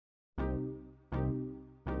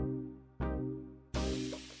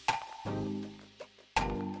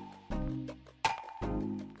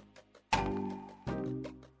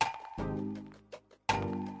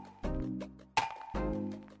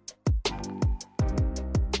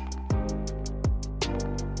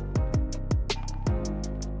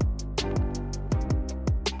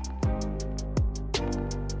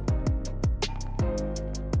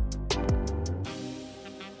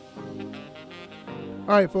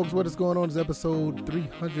All right, folks, what is going on? This is episode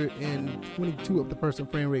 322 of the Person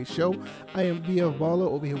Frame Rate Show. I am VF Baller.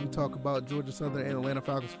 Over here, we talk about Georgia Southern and Atlanta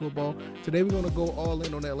Falcons football. Today, we're going to go all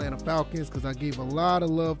in on the Atlanta Falcons because I gave a lot of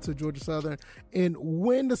love to Georgia Southern. And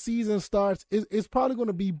when the season starts, it's probably going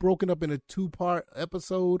to be broken up in a two-part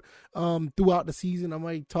episode throughout the season. I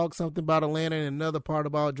might talk something about Atlanta and another part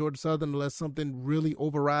about Georgia Southern unless something really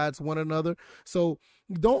overrides one another. So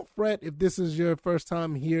don't fret if this is your first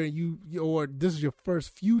time here, or this is your first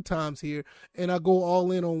few times here, and I go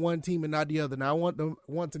all in on one team and not the other. Now, I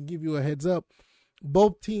want to give you a heads up.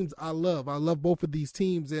 Both teams I love. I love both of these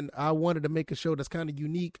teams, and I wanted to make a show that's kind of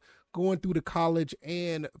unique, going through the college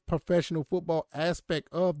and professional football aspect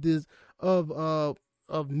of this of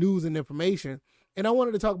news and information. And I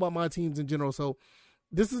wanted to talk about my teams in general. So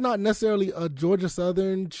this is not necessarily a Georgia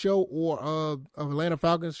Southern show or a Atlanta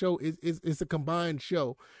Falcons show. It's a combined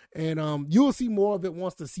show. And you'll see more of it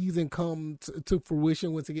once the season comes to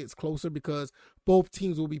fruition, once it gets closer, because both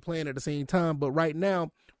teams will be playing at the same time. But right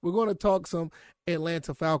now, we're going to talk some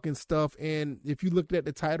Atlanta Falcons stuff. And if you looked at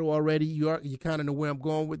the title already, you kind of know where I'm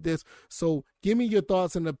going with this. So give me your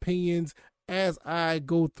thoughts and opinions as I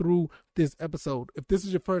go through this episode. If this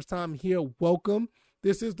is your first time here, welcome.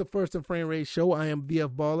 This is the First and Frame Rate Show. I am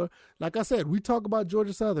VF Baller. Like I said, we talk about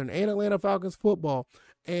Georgia Southern and Atlanta Falcons football.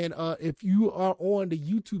 And if you are on the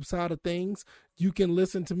YouTube side of things, you can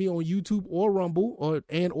listen to me on YouTube or Rumble or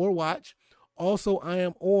watch. Also, I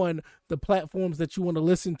am on the platforms that you want to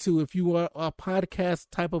listen to. If you are a podcast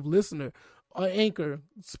type of listener, Anchor,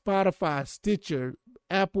 Spotify, Stitcher,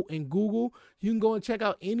 Apple, and Google, you can go and check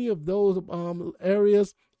out any of those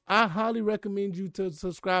areas. I highly recommend you to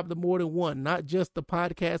subscribe to more than one, not just the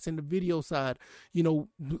podcast and the video side,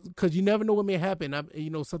 because you never know what may happen.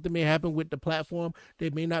 Something may happen with the platform. They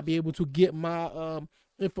may not be able to get my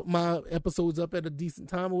episodes up at a decent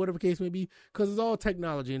time or whatever the case may be, because it's all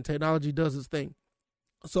technology and technology does its thing.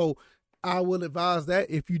 So I will advise that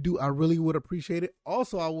if you do, I really would appreciate it.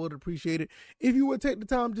 Also, I would appreciate it if you would take the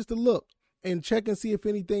time just to look and check and see if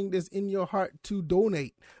anything that's in your heart to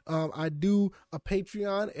donate. I do a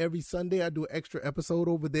Patreon every Sunday. I do an extra episode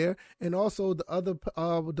over there. And also the other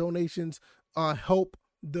donations help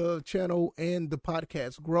the channel and the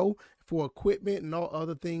podcast grow for equipment and all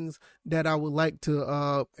other things that I would like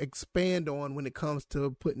to expand on when it comes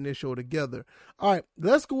to putting this show together. All right,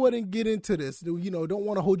 let's go ahead and get into this. Don't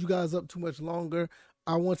want to hold you guys up too much longer.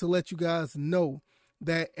 I want to let you guys know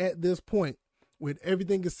that at this point, when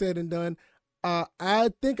everything is said and done, I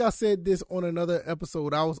think I said this on another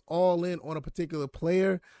episode. I was all in on a particular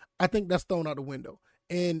player. I think that's thrown out the window.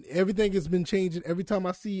 And everything has been changing. Every time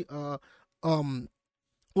I see a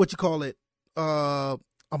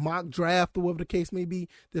mock draft or whatever the case may be,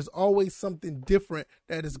 there's always something different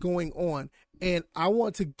that is going on. And I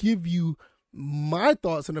want to give you my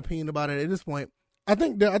thoughts and opinion about it at this point. I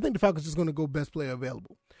think the Falcons are just going to go best player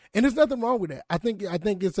available. And there's nothing wrong with that. I think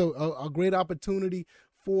it's a great opportunity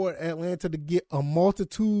for Atlanta to get a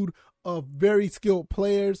multitude of very skilled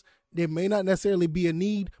players. There may not necessarily be a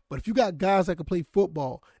need, but if you got guys that can play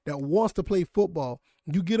football, that wants to play football,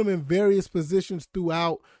 you get them in various positions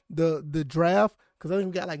throughout the draft, because I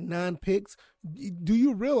think we got like 9 picks. Do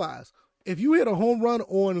you realize if you hit a home run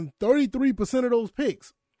on 33% of those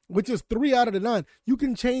picks, which is 3 out of the 9, you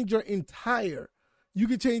can change your entire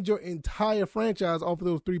franchise off of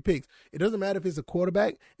those 3 picks. It doesn't matter if it's a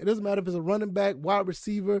quarterback. It doesn't matter if it's a running back, wide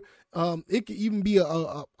receiver. It could even be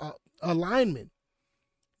a lineman.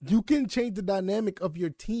 You can change the dynamic of your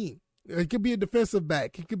team. It could be a defensive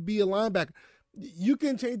back. It could be a linebacker. You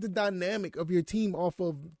can change the dynamic of your team off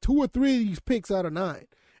of 2 or 3 of these picks out of 9.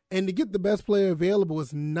 And to get the best player available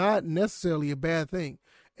is not necessarily a bad thing.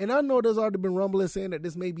 And I know there's already been rumblings saying that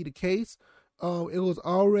this may be the case. It was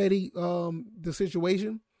already the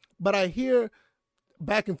situation, but I hear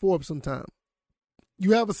back and forth sometimes.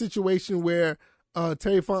 You have a situation where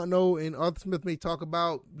Terry Fontenot and Arthur Smith may talk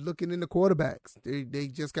about looking into quarterbacks. They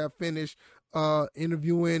just got finished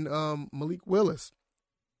interviewing Malik Willis,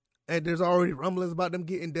 and there's already rumblings about them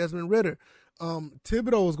getting Desmond Ridder.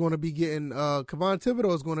 Thibodeau is going to be getting Kevon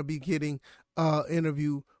Thibodeau is going to be getting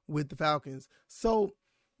interview with the Falcons. So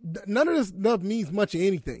none of this stuff means much of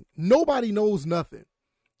anything. Nobody knows nothing.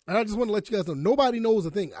 And I just want to let you guys know, nobody knows a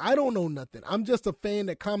thing. I don't know nothing. I'm just a fan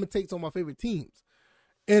that commentates on my favorite teams.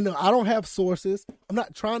 And I don't have sources. I'm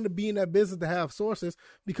not trying to be in that business to have sources,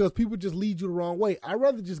 because people just lead you the wrong way. I'd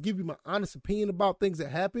rather just give you my honest opinion about things that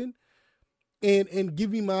happen and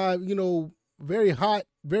give you my, very hot,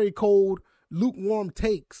 very cold, lukewarm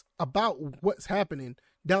takes about what's happening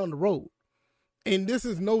down the road. And this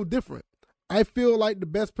is no different. I feel like the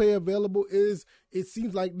best player available it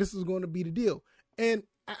seems like this is going to be the deal. And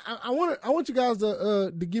I want you guys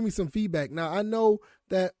to give me some feedback. Now, I know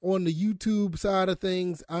that on the YouTube side of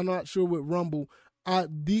things, I'm not sure with Rumble,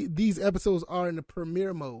 these episodes are in the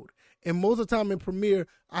premiere mode. And most of the time in premiere,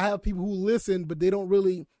 I have people who listen, but they don't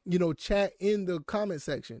really, chat in the comment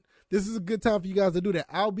section. This is a good time for you guys to do that.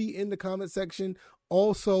 I'll be in the comment section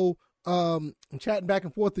also chatting back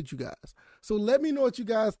and forth with you guys. So let me know what you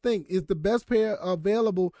guys think. Is the best player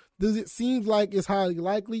available? Does it seem like it's highly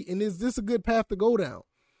likely? And is this a good path to go down?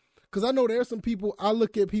 Because I know there's some people, I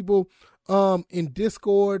look at people in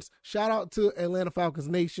Discords. Shout out to Atlanta Falcons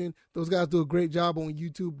Nation. Those guys do a great job on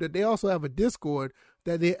YouTube. That they also have a Discord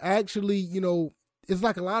that they actually, it's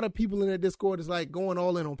like a lot of people in their Discord is like going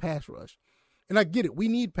all in on pass rush. And I get it. We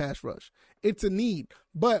need pass rush. It's a need.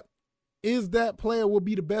 But is that player will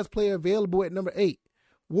be the best player available at number 8?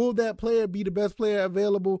 Will that player be the best player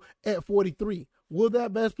available at 43? Will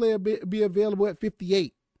that best player be available at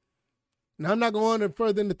 58? Now, I'm not going on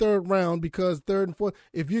further in the third round because third and fourth,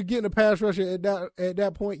 if you're getting a pass rusher at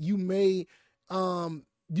that point, you may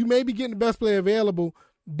be getting the best player available,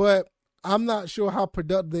 but I'm not sure how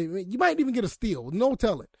productive you might even get a steal. No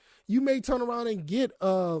telling. You may turn around and get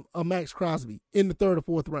a Max Crosby in the third or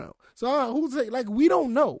fourth round. So who's to say? Like, we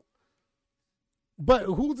don't know. But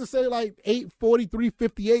who's to say like 8, 43,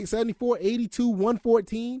 58, 74, 82,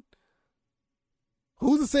 114?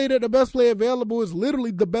 Who's to say that the best player available is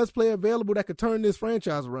literally the best player available that could turn this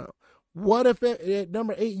franchise around? What if at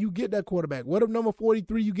number 8 you get that quarterback? What if number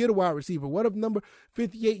 43 you get a wide receiver? What if number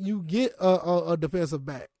 58 you get a defensive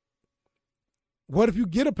back? What if you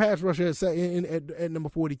get a pass rusher at number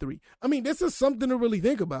 43? I mean, this is something to really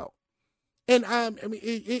think about. And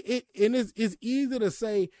it's easy to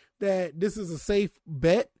say that this is a safe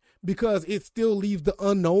bet because it still leaves the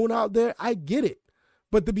unknown out there. I get it.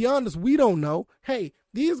 But to be honest, we don't know. Hey,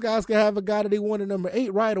 these guys can have a guy that they want at number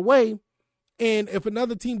 8 right away. And if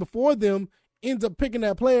another team before them ends up picking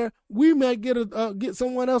that player, we might get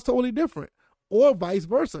someone else totally different. Or vice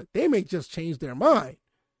versa. They may just change their mind.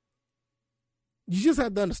 You just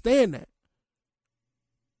have to understand that.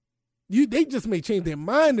 They just may change their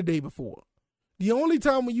mind the day before. The only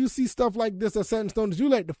time when you see stuff like this at set in stone is you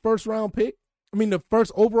like the first overall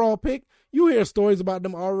pick. You hear stories about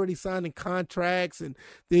them already signing contracts and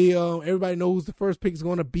everybody knows the first pick is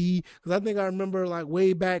going to be. Because I think I remember like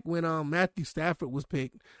way back when Matthew Stafford was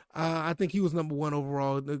picked. I think he was number 1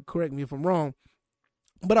 overall. Correct me if I'm wrong.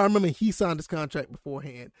 But I remember he signed his contract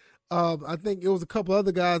beforehand. I think it was a couple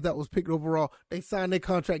other guys that was picked overall. They signed their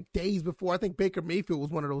contract days before. I think Baker Mayfield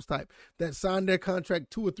was one of those type that signed their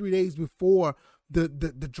contract 2 or 3 days before the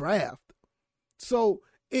draft. So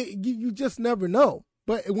you just never know.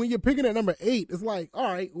 But when you're picking at number 8, it's like,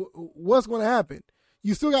 all right, what's going to happen?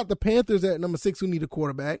 You still got the Panthers at number 6 who need a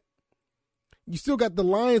quarterback. You still got the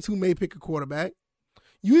Lions who may pick a quarterback.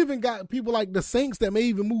 You even got people like the Saints that may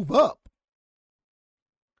even move up.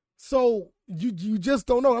 So you just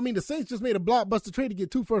don't know. I mean, the Saints just made a blockbuster trade to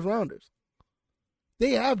get 2 first rounders.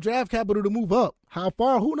 They have draft capital to move up. How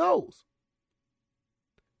far? Who knows?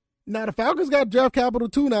 Now, the Falcons got draft capital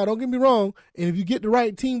too now, don't get me wrong. And if you get the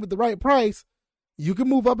right team with the right price, you can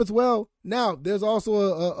move up as well. Now, there's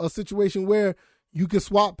also a situation where you can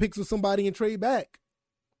swap picks with somebody and trade back.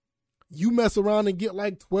 You mess around and get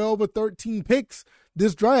like 12 or 13 picks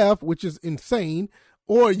this draft, which is insane.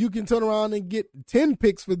 Or you can turn around and get 10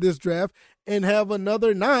 picks for this draft and have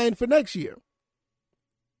another 9 for next year.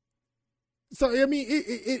 So, I mean,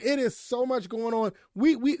 it is so much going on.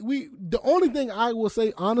 The only thing I will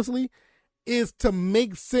say, honestly, is to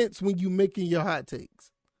make sense when you're making your hot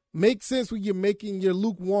takes. Make sense when you're making your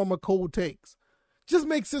lukewarm or cold takes. Just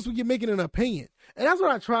make sense when you're making an opinion. And that's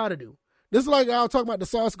what I try to do. This is like I was talking about the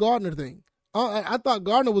Sauce Gardner thing. I thought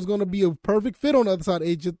Gardner was going to be a perfect fit on the other side of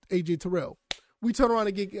AJ Terrell. We turn around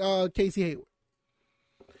and get Casey Hayward.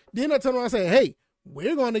 Then I turn around and say, hey,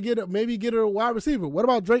 we're going to maybe get a wide receiver. What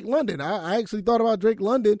about Drake London? I actually thought about Drake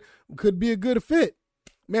London could be a good fit.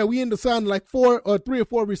 Man, we ended up signing like 3 or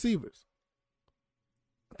 4 receivers.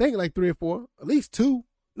 I think like 3 or 4, at least 2.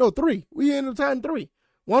 No, 3. We ended up signing 3.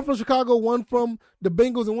 1 from Chicago, 1 from the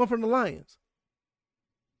Bengals, and 1 from the Lions.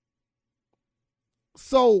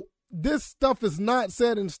 So this stuff is not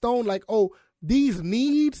set in stone like, oh, these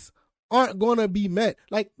needs aren't going to be met.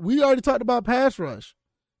 Like, we already talked about pass rush.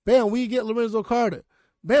 Bam, we get Lorenzo Carter.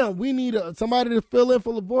 Bam, we need somebody to fill in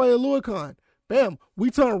for Lavoie Oluokun. Bam, we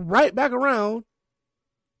turn right back around,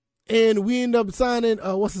 and we end up signing,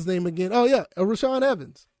 what's his name again? Oh, yeah, Rashaan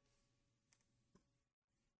Evans.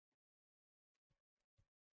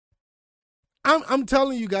 I'm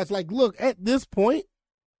telling you guys, like, look, at this point,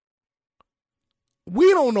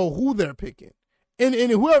 we don't know who they're picking. And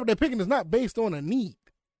whoever they're picking is not based on a need.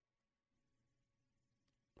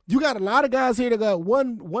 You got a lot of guys here that got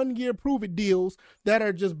one year prove-it deals that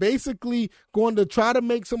are just basically going to try to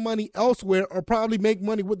make some money elsewhere or probably make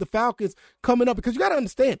money with the Falcons coming up. Because you got to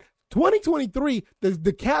understand, 2023,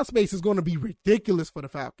 the cap space is going to be ridiculous for the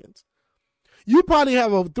Falcons. You probably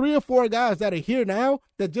have 3 or 4 guys that are here now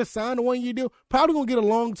that just signed a one-year deal, probably going to get a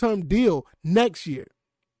long-term deal next year.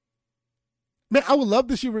 Man, I would love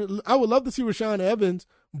to see Rashaan Evans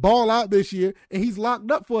ball out this year, and he's locked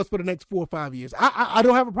up for us for the next 4 or 5 years. I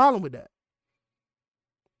don't have a problem with that.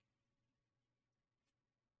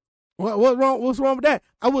 What's wrong with that?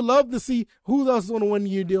 I would love to see who else is on a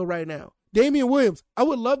one-year deal right now. Damian Williams. I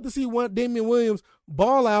would love to see Damian Williams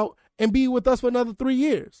ball out and be with us for another 3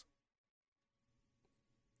 years.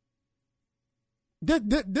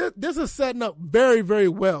 This is setting up very, very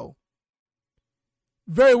well.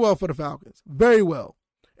 Very well for the Falcons. Very well.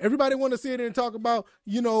 Everybody want to sit there and talk about,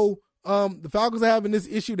 the Falcons are having this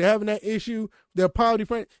issue. They're having that issue. They're poverty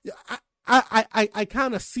friend. I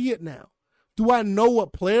kind of see it now. Do I know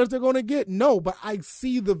what players they're going to get? No, but I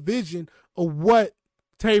see the vision of what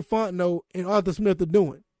Terry Fontenot and Arthur Smith are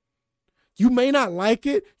doing. You may not like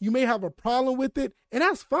it. You may have a problem with it, and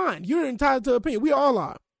that's fine. You're entitled to opinion. We all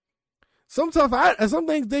are. Some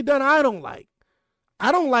things they done I don't like.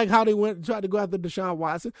 I don't like how they tried to go after Deshaun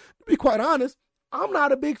Watson. To be quite honest, I'm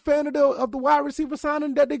not a big fan of the wide receiver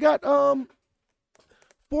signing that they got from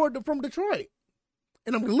Detroit.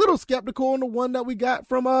 And I'm a little skeptical on the one that we got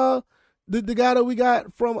from the guy that we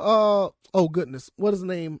got from oh goodness, what is his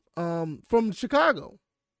name? From Chicago.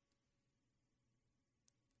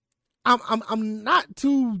 I'm not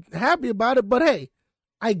too happy about it, but hey,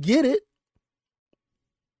 I get it.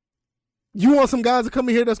 You want some guys to come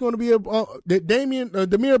in here that's going to be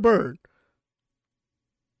Demir Bird.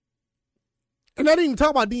 And I didn't even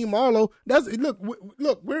talk about Dean Marlowe.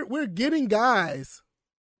 We're getting guys.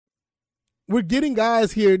 We're getting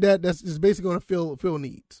guys here that's just basically going to fill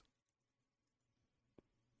needs.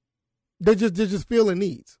 They're just filling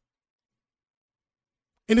needs.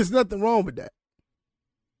 And there's nothing wrong with that.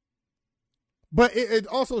 But it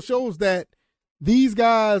also shows that these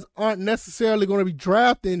guys aren't necessarily going to be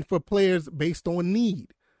drafting for players based on need.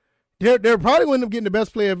 They're probably going to end up getting the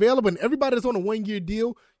best player available, and everybody that's on a one-year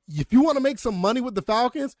deal, if you want to make some money with the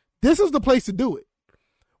Falcons, this is the place to do it.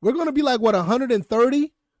 We're going to be like,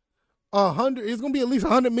 130? 100? It's going to be at least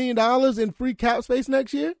 $100 million in free cap space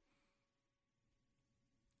next year.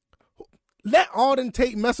 Let Alden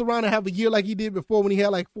Tate mess around and have a year like he did before when he had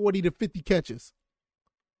like 40 to 50 catches.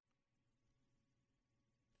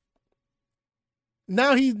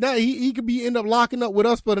 Now he could end up locking up with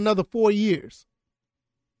us for another 4 years.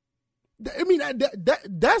 I mean,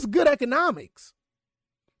 that's good economics.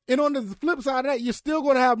 And on the flip side of that, you're still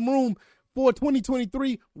going to have room for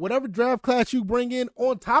 2023, whatever draft class you bring in,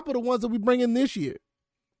 on top of the ones that we bring in this year.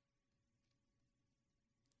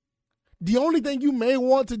 The only thing you may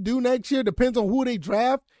want to do next year depends on who they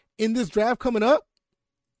draft in this draft coming up.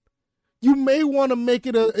 You may want to make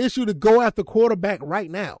it an issue to go after quarterback right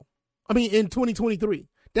now. In 2023.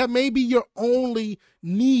 That may be your only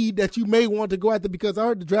need that you may want to go after, because I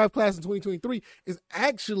heard the draft class in 2023 is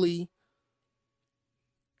actually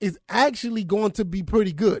going to be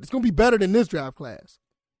pretty good. It's going to be better than this draft class.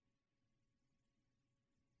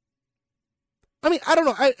 I don't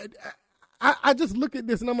know. I just look at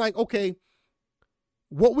this and I'm like, okay,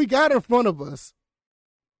 what we got in front of us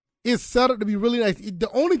is set up to be really nice. The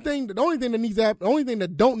only thing that needs to happen, the only thing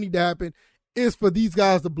that don't need to happen is for these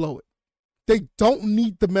guys to blow it. They don't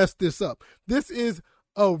need to mess this up. This is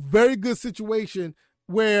a very good situation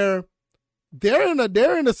where they're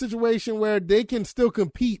in a situation where they can still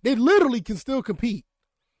compete. They literally can still compete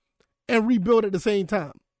and rebuild at the same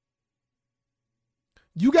time.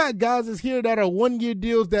 You got guys that's here that are one-year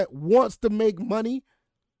deals that wants to make money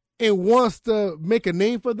and wants to make a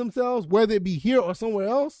name for themselves, whether it be here or somewhere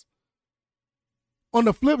else. On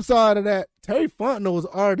the flip side of that, Terry Fontenot is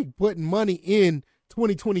already putting money in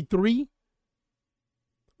 2023.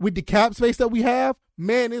 With the cap space that we have,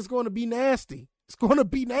 man, it's going to be nasty. It's going to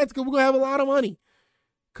be nasty because we're going to have a lot of money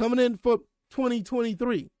coming in for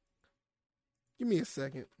 2023. Give me a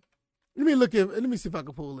second. Let me see if I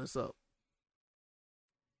can pull this up.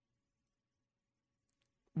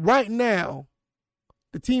 Right now,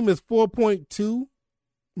 the team is $4.2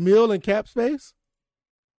 million in cap space.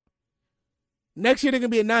 Next year, they're going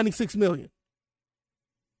to be at $96 million.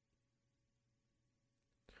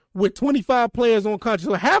 With 25 players on contract.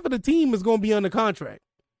 So half of the team is going to be under contract.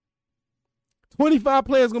 25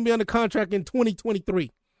 players going to be under contract in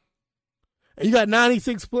 2023. And you got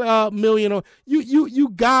 96 million. You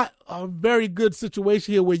got a very good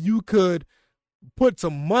situation here where you could put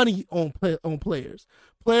some money on players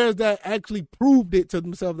that actually proved it to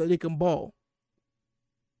themselves that they can ball.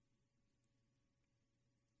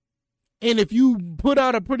 And if you put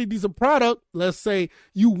out a pretty decent product, let's say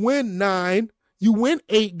you win 9, you win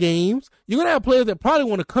 8 games, you're going to have players that probably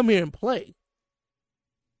want to come here and play.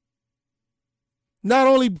 Not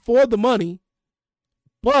only for the money,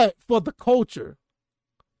 but for the culture.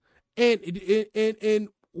 And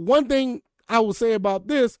one thing I will say about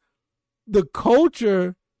this, the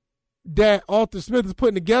culture that Arthur Smith is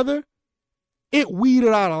putting together, it weeded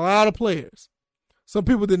out a lot of players. Some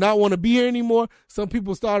people did not want to be here anymore. Some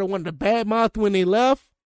people started wanting to badmouth when they left.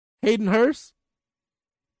 Hayden Hurst,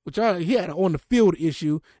 he had an on-the-field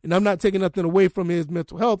issue, and I'm not taking nothing away from his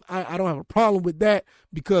mental health. I don't have a problem with that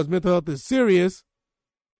because mental health is serious,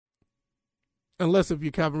 unless if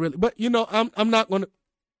you're Calvin Ridley. But, I'm not going to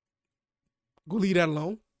go leave that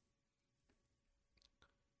alone.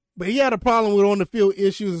 But he had a problem with on-the-field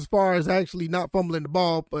issues as far as actually not fumbling the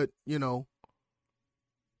ball, but,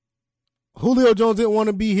 Julio Jones didn't want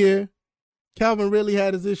to be here. Calvin Ridley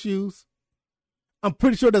had his issues. I'm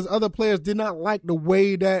pretty sure there's other players did not like the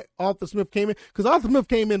way that Arthur Smith came in, because Arthur Smith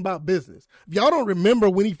came in about business. If y'all don't remember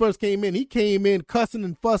when he first came in, he came in cussing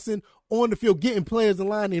and fussing on the field, getting players in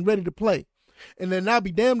line and ready to play. And then I'll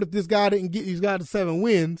be damned if this guy didn't get these guys to 7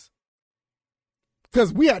 wins,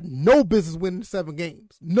 because we had no business winning 7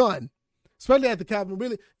 games. None. Especially after Calvin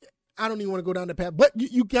Ridley. I don't even want to go down that path, but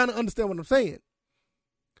you kind of understand what I'm saying.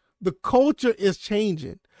 The culture is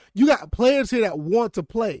changing. You got players here that want to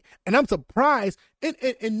play. And I'm surprised. And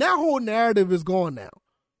that whole narrative is gone now.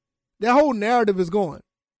 That whole narrative is gone.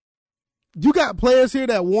 You got players here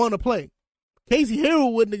that want to play. Casey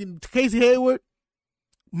Hayward,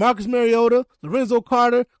 Marcus Mariota, Lorenzo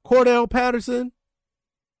Carter, Cordell Patterson.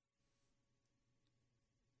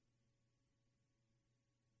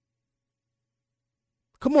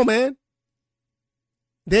 Come on, man.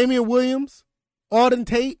 Damian Williams, Auden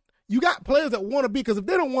Tate. You got players that want to be, because if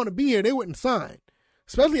they don't want to be here, they wouldn't sign,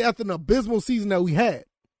 especially after an abysmal season that we had.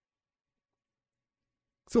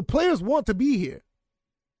 So players want to be here.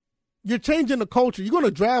 You're changing the culture. You're going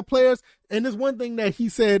to draft players, and there's one thing that he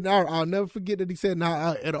said, I'll never forget that he said,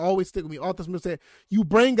 and it'll always stick with me. Arthur Smith said, you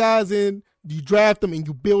bring guys in, you draft them, and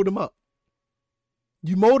you build them up.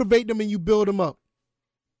 You motivate them, and you build them up.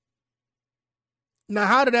 Now,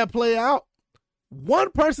 how did that play out? One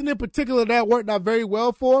person in particular that worked out very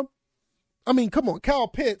well for, come on, Kyle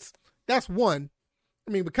Pitts, that's one.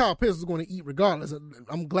 But Kyle Pitts is going to eat regardless.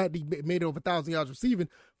 I'm glad he made over 1,000 yards receiving.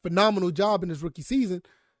 Phenomenal job in his rookie season.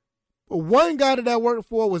 But one guy that worked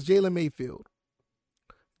for was Jalen Mayfield.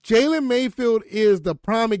 Jalen Mayfield is the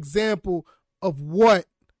prime example of what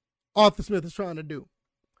Arthur Smith is trying to do.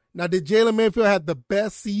 Now, did Jalen Mayfield have the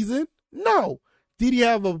best season? No. Did he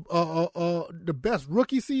have the best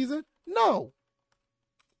rookie season? No.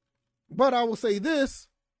 But I will say this.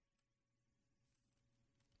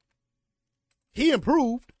 He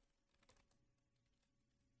improved.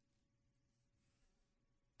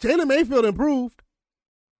 Jalen Mayfield improved.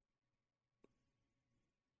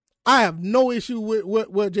 I have no issue with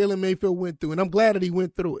what Jalen Mayfield went through, and I'm glad that he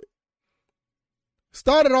went through it.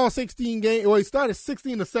 Started all 16 games, he started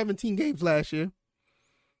 16 to 17 games last year.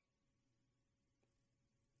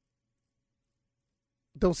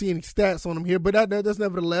 Don't see any stats on him here, but that's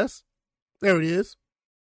nevertheless. There it is.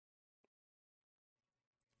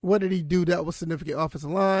 What did he do that was significant? Offensive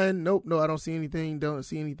line? Nope, no, I don't see anything. Don't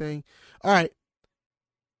see anything. All right.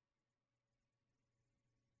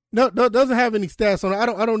 No, doesn't have any stats on it.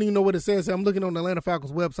 I don't even know what it says. I'm looking on the Atlanta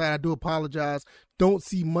Falcons website. I do apologize. Don't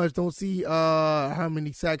see much. Don't see how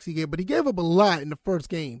many sacks he gave, but he gave up a lot in the first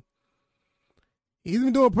game. He's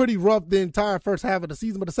been doing pretty rough the entire first half of the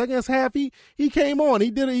season, but the second half he came on.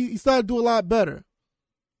 He started to do a lot better.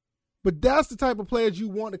 But that's the type of players you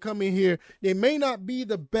want to come in here. They may not be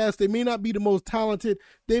the best. They may not be the most talented.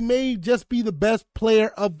 They may just be the best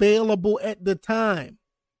player available at the time.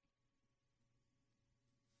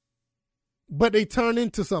 But they turn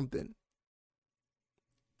into something.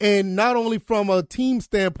 And not only from a team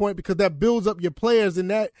standpoint, because that builds up your players, and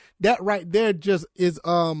that right there just is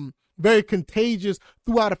very contagious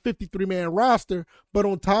throughout a 53-man roster. But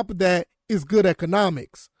on top of that is good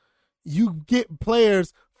economics. You get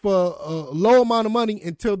players for a low amount of money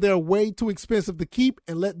until they're way too expensive to keep,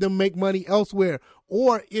 and let them make money elsewhere.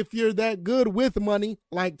 Or if you're that good with money,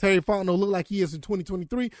 like Terry Fontenot look like he is in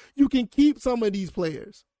 2023, you can keep some of these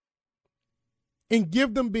players and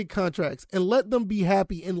give them big contracts and let them be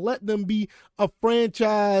happy and let them be a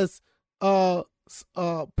franchise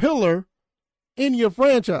pillar in your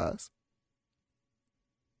franchise.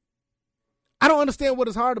 I don't understand what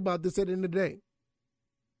is hard about this at the end of the day.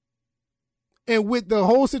 And with the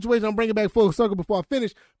whole situation, I'm bringing back full circle before I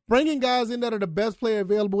finish, bringing guys in that are the best player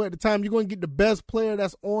available at the time, you're going to get the best player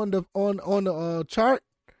that's on the chart.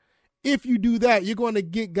 If you do that, you're going to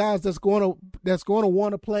get guys that's going to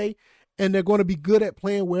want to play, and they're going to be good at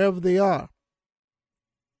playing wherever they are.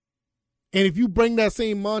 And if you bring that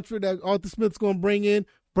same mantra that Arthur Smith's going to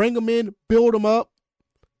bring them in, build them up,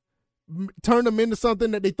 turn them into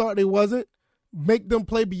something that they thought they wasn't, make them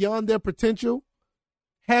play beyond their potential,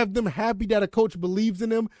 have them happy that a coach believes in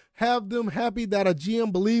them, have them happy that a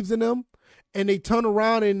GM believes in them, and they turn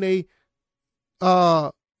around and they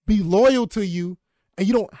be loyal to you, and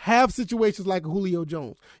you don't have situations like a Julio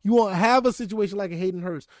Jones. You won't have a situation like a Hayden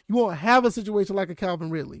Hurst. You won't have a situation like a Calvin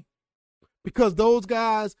Ridley, because those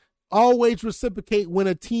guys always reciprocate when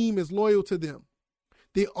a team is loyal to them.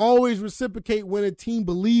 They always reciprocate when a team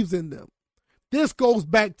believes in them. This goes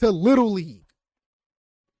back to Little League.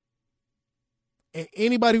 And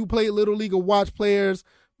anybody who played Little League or watch players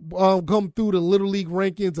come through the Little League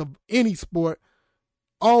rankings of any sport,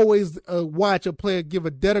 always watch a player give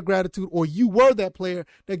a debt of gratitude, or you were that player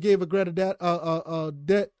that gave gave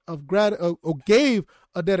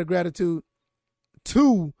a debt of gratitude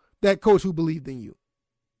to that coach who believed in you.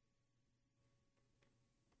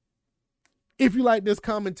 If you like this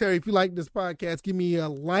commentary, if you like this podcast, give me a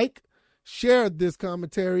like, share this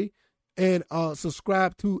commentary, and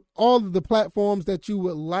subscribe to all of the platforms that you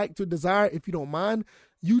would like to desire if you don't mind.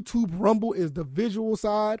 YouTube Rumble is the visual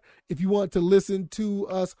side. If you want to listen to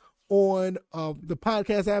us on the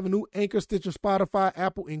podcast avenue, Anchor, Stitcher, Spotify,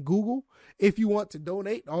 Apple, and Google. If you want to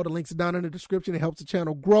donate, all the links are down in the description. It helps the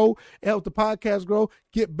channel grow. It helps the podcast grow,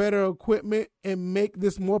 get better equipment, and make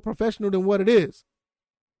this more professional than what it is.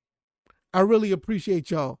 I really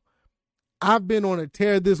appreciate y'all. I've been on a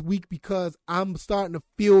tear this week because I'm starting to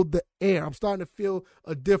feel the air. I'm starting to feel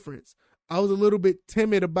a difference. I was a little bit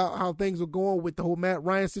timid about how things were going with the whole Matt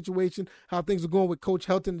Ryan situation, how things were going with Coach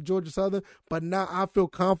Helton and Georgia Southern, but now I feel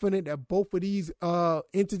confident that both of these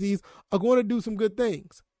entities are going to do some good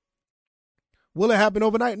things. Will it happen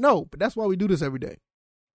overnight? No, but that's why we do this every day.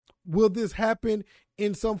 Will this happen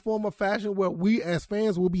in some form or fashion where we as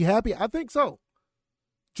fans will be happy? I think so.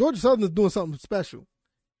 Georgia Southern is doing something special.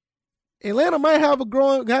 Atlanta might have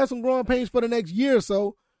some growing pains for the next year or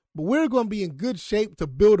so, but we're going to be in good shape to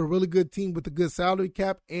build a really good team with a good salary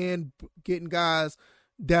cap and getting guys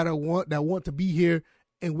that want to be here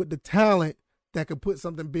and with the talent that can put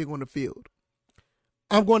something big on the field.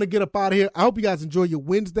 I'm going to get up out of here. I hope you guys enjoy your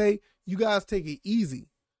Wednesday. You guys take it easy.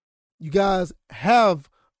 You guys have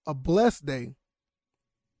a blessed day,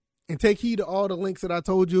 and take heed to all the links that I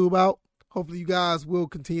told you about. Hopefully you guys will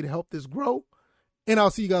continue to help this grow, and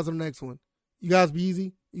I'll see you guys on the next one. You guys be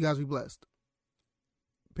easy. You guys be blessed.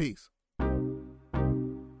 Peace.